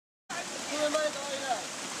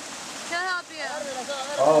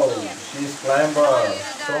Oh, she's climbed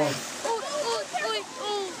stones.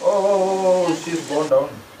 Oh, she's gone down.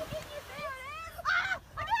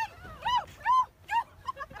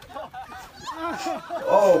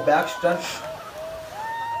 Oh, back stunt.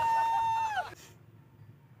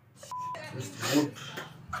 It's good.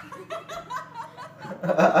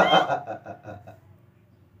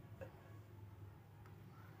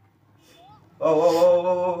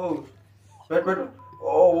 Oh. Wait.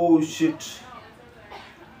 Oh, shit.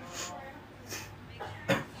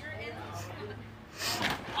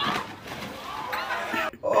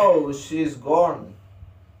 Oh, she's gone.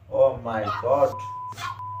 Oh my god.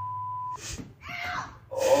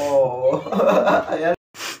 Oh. Yeah.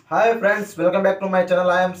 Hi friends, welcome back to my channel.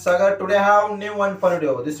 I am Sagar. Today I have new one fun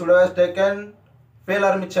video. This video is taken Fail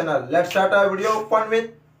Army channel. Let's start our video fun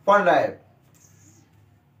with fun live.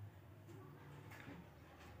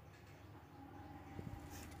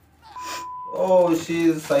 Oh, she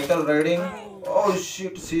is cycle riding. Oh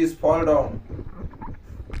shit, she is fall down.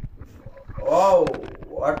 Oh,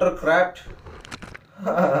 water cracked.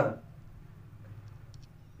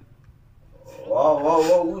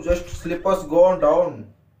 Wow, just slippers gone down.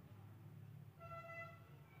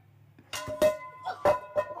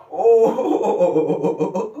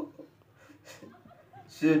 Oh,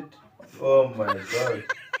 shit. Oh my god.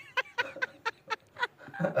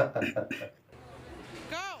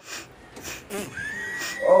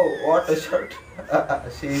 Oh, what a shot.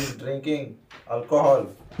 She is drinking alcohol.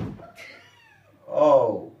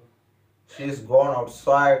 Oh, she's gone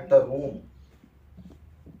outside the room.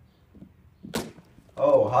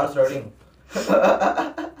 Oh, horse riding.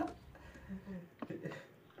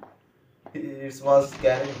 It was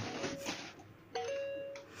scary.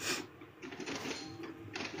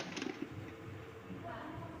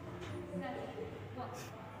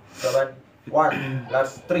 Seven, one,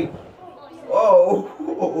 that's three. Oh,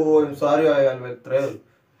 I'm sorry, I will thrill.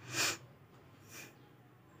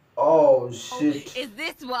 Oh shit. Is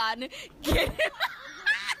this one?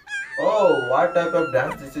 Oh, what type of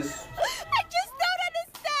dance this is? I just don't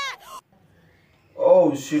understand.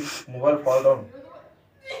 Oh shit, mobile fall down.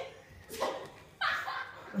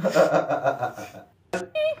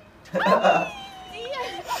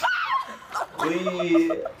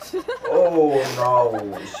 Oh no,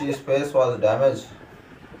 his face was damaged.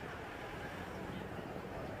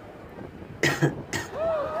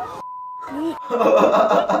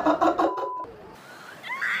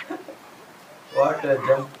 What a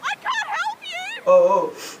jump. I can't help you.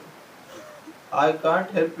 Oh, I can't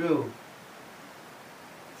help you.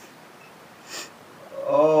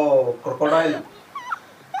 Oh, crocodile.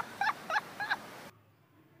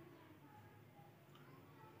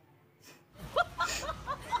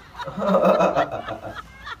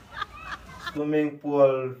 Swimming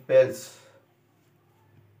pool fails.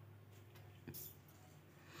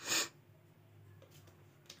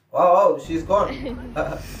 Oh, she's gone.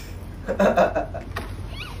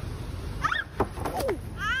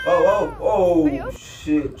 Oh,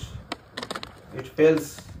 shit. It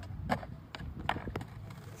fails.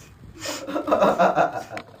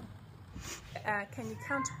 Can you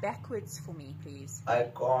count backwards for me, please? I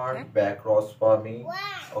can't backwards for me.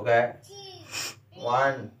 Okay.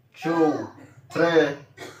 1, 2, 3,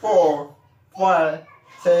 4, 5,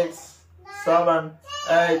 6, 7,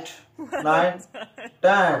 8, 9,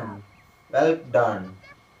 10. Well done.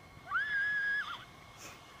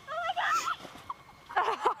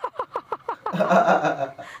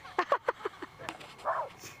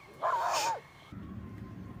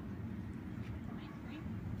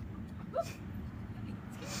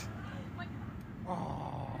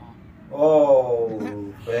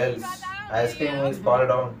 Oh, fails. Ice cream is fall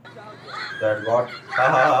down. That got.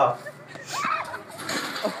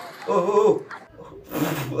 Oh.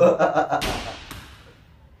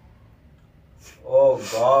 Oh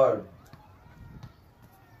god.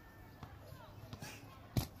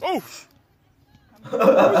 Oh.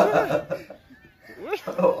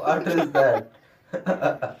 What is that?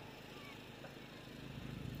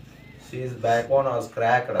 She's backbone was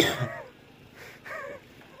cracked.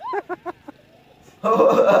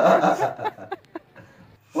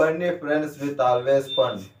 Funny friends with always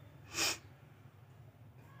fun.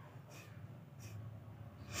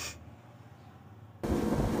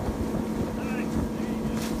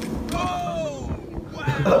 Oh.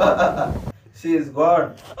 Wow. She is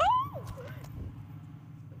gone.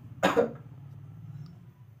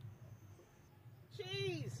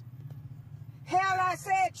 Cheese. Hell, I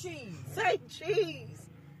said cheese. Say cheese.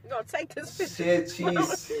 You're gonna take this picture. Say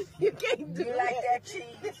cheese. You can't do like that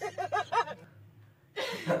cheese.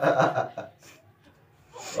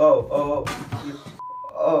 Oh, oh,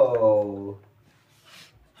 oh.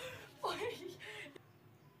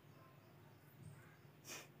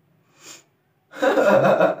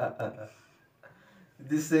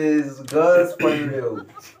 This is girls' point of view.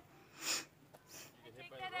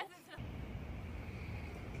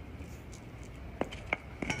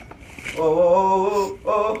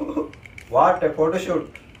 Oh. What a photo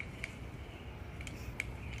shoot.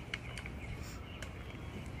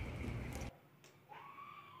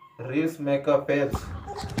 Reels makeup fails.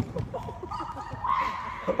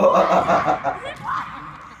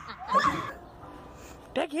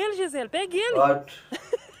 Pega ele, Gisele, pega ele. What?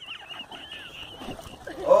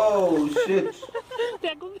 Oh shit.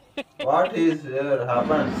 Pega o... What is here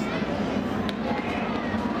happens?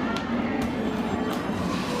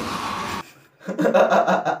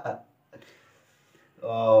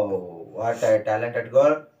 Oh, what a talented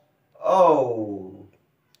girl. Oh.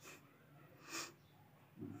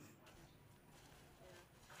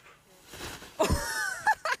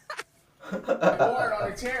 Board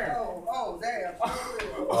on a chair. Oh, damn.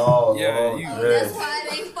 Oh, Yeah, oh, you- great. Why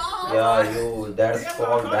they fall? Yeah, you, that's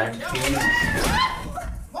called dancing.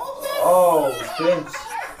 Oh, cringe.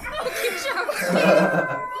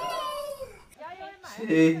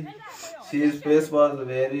 His face was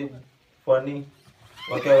very funny.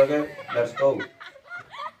 Okay, let's go.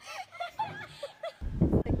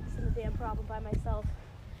 Fixing the damn problem by myself.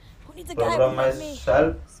 Who needs a guy Program but me?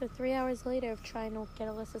 myself. So 3 hours later of trying to get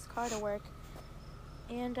Alyssa's car to work,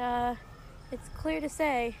 and it's clear to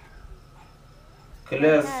say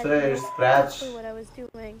Clear I had say no scratch. clue what I was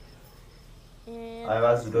doing. And I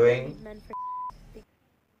was doing. meant for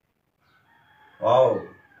Wow.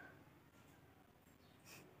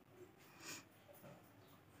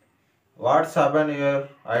 What's happened here?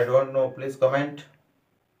 I don't know. Please comment.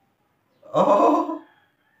 Oh.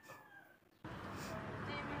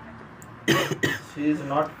 She is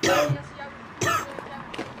not fun.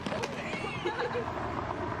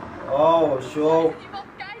 Oh, show.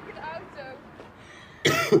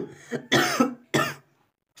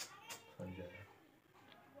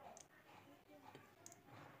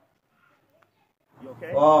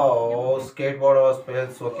 Oh, skateboard was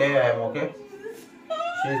fails. Okay, I am okay.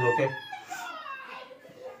 She's okay.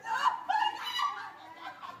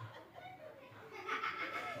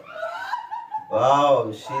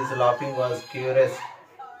 Wow, she's laughing was curious.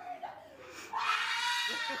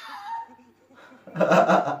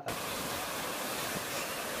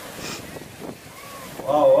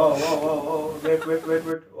 Whoa.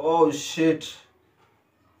 Wait. Oh shit.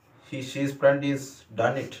 She's friend is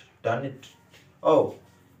done it. Oh.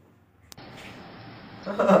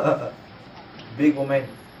 Big woman.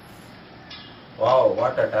 Wow,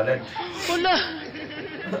 what a talent.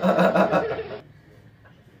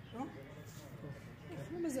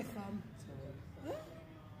 Mas é fama.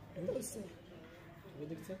 Você.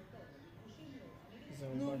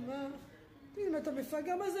 Não, não. Prima, tá me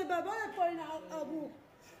faga, mas é babá, é põe na abu.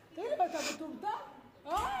 Tem que botar no tubo, tá?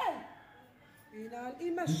 Ai!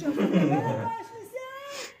 E na chama, vai abaixo, Lisa!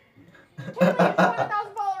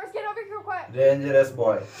 $20,000. Get over here quick. Dangerous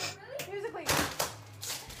boy. Musically.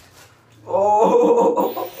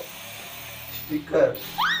 Oh, sticker.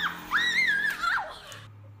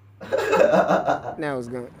 Now it's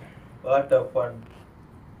going. What a fun.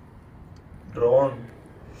 Drone.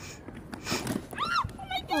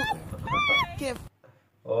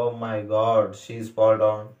 Oh my god, she's fall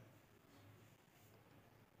down.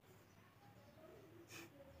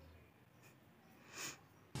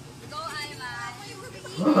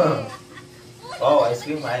 Oh, ice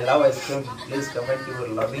cream. I love ice cream. Please comment your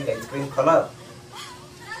loving ice cream color.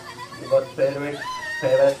 Your favorite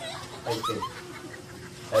ice cream.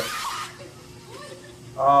 Yes.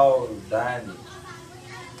 Oh, damn.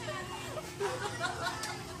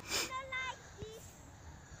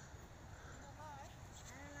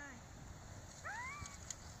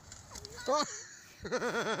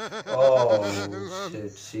 Oh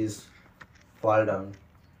shit, she's fall down.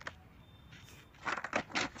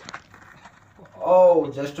 Oh,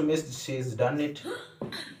 just missed. She's done it.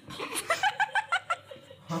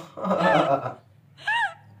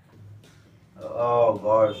 Oh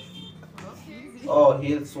gosh. Oh,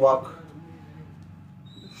 heels walk.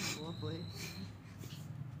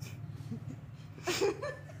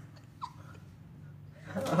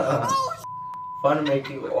 Fun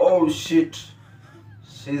making. Oh shit.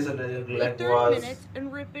 She's like was minutes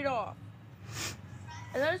and rip it off.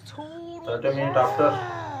 And that's total 30 minutes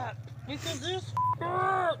after. Because this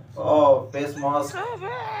Oh, face mask.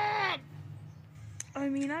 I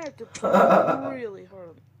mean, I have to pull really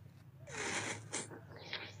hard.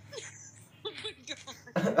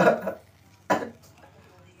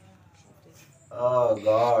 Oh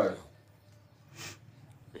God.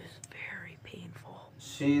 It's very painful.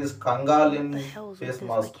 She is Kangal in What the hell is with face this?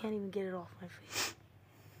 mask. I can't even get it off my face.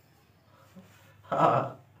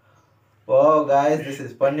 Oh guys, this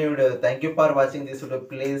is funny video. Thank you for watching this video.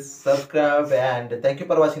 Please subscribe and thank you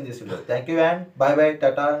for watching this video. Thank you and bye bye,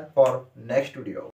 tata for next video.